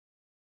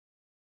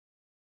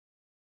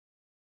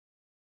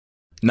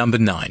Number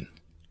 9.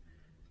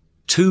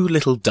 Two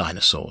little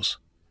dinosaurs,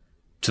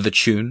 to the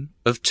tune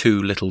of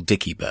two little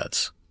dicky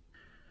birds.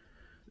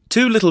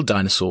 Two little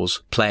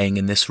dinosaurs playing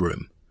in this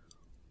room.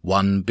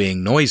 One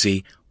being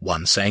noisy,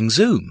 one saying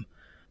zoom.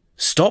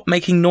 Stop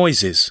making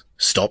noises,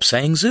 stop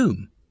saying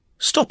zoom.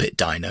 Stop it,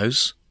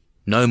 dinos.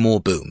 No more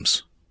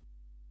booms.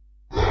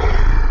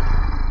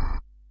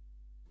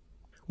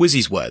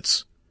 Wizzy's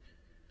words.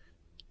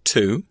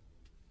 Two,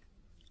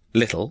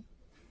 little,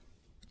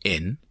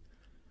 in,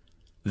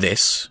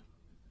 this,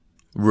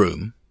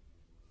 room,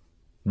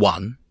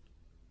 one,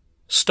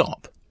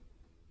 stop,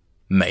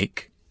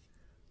 make,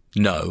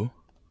 no,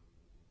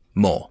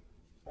 more.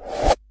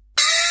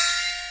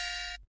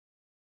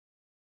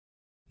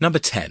 Number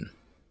 10.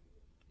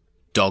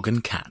 Dog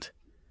and cat.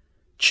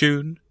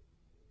 Tune,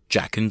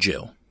 Jack and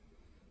Jill.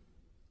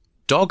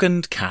 Dog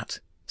and cat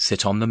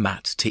sit on the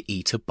mat to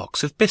eat a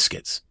box of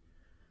biscuits.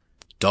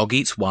 Dog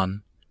eats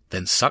one,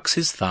 then sucks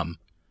his thumb,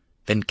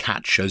 then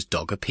cat shows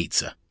dog a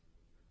pizza.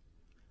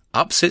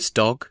 Up sits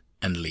dog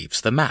and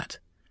leaves the mat,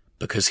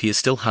 because he is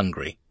still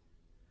hungry.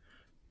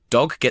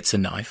 Dog gets a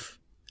knife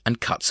and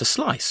cuts a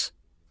slice,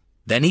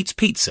 then eats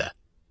pizza,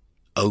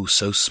 oh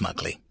so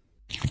smugly.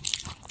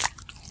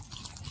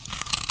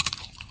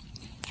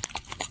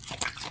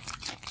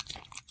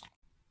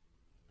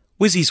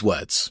 Wizzy's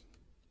words.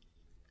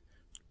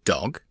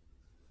 Dog,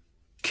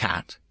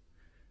 cat,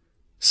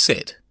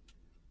 sit,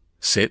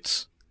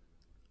 sits,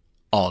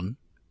 on,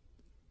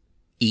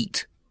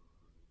 eat,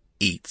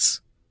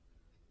 eats,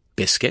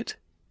 biscuit,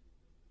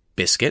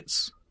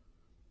 biscuits,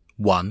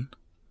 one,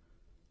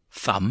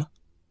 thumb,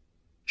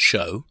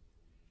 show,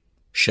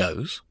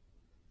 shows,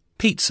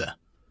 pizza,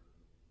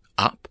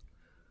 up,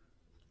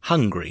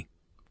 hungry,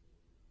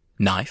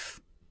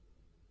 knife,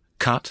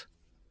 cut,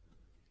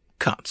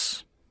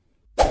 cuts.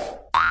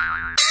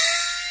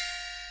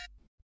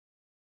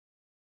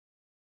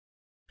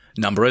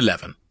 Number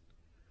 11.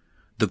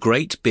 The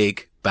Great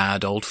Big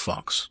Bad Old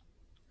Fox.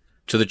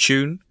 To the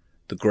tune,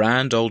 The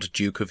Grand Old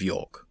Duke of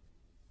York.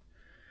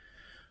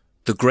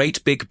 The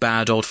great big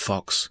bad old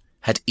fox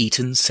had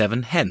eaten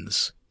 7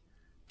 hens.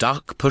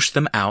 Duck pushed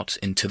them out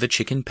into the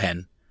chicken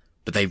pen,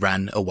 but they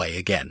ran away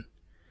again.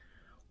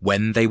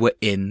 When they were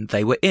in,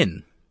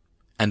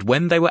 and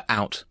when they were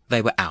out,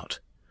 they were out.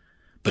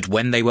 But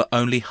when they were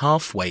only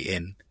halfway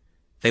in,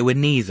 they were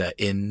neither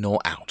in nor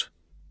out.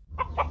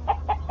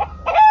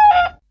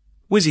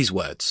 Wizzy's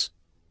words.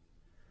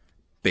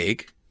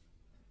 Big,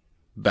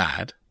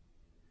 bad,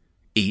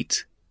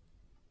 eat,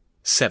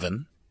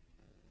 7,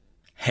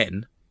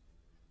 hen,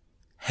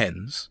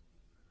 hens,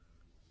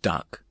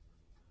 duck,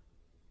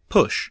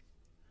 push,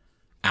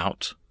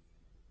 out,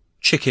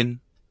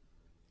 chicken,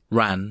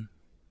 ran,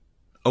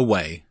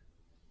 away,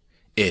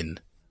 in,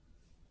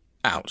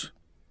 out.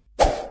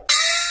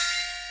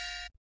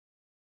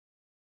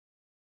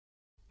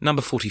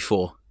 Number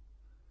 44.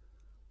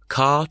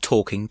 Car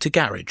talking to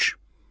garage.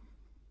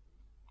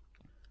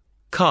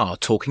 Car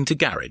talking to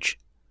garage.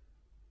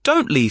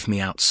 Don't leave me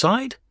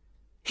outside.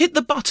 Hit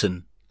the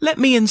button. Let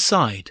me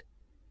inside.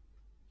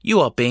 You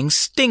are being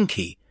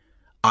stinky.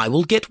 I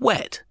will get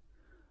wet.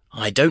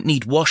 I don't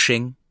need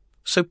washing,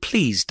 so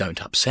please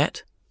don't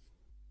upset.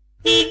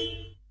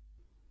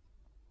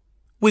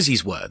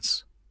 Wizzy's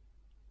words.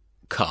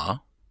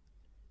 Car,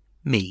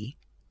 me,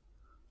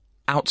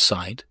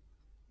 outside,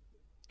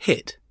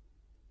 hit,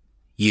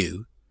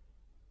 you,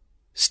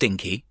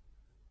 stinky,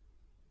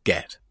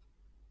 get,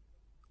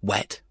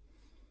 wet,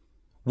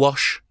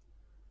 wash,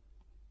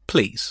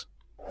 please.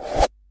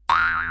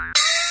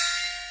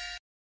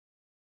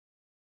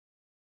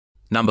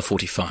 Number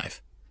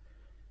 45.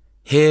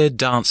 Here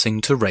dancing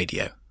to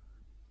radio.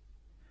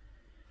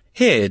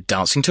 Here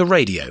dancing to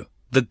radio,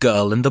 the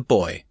girl and the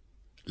boy.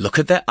 Look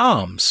at their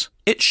arms,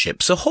 it's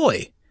ships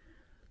ahoy.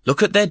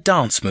 Look at their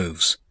dance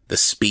moves, the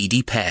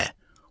speedy pair,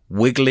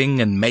 wiggling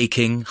and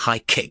making high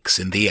kicks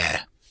in the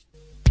air.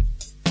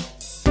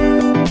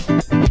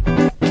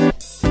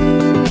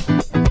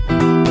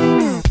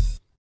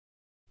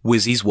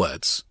 Wizzy's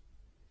words.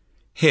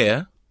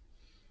 Here,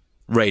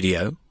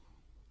 radio,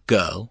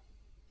 girl,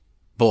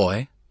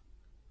 boy,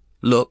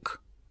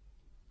 look,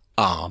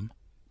 arm,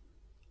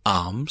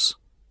 arms,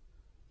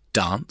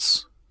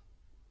 dance,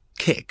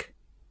 kick,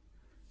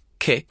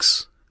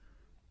 kicks,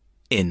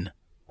 in,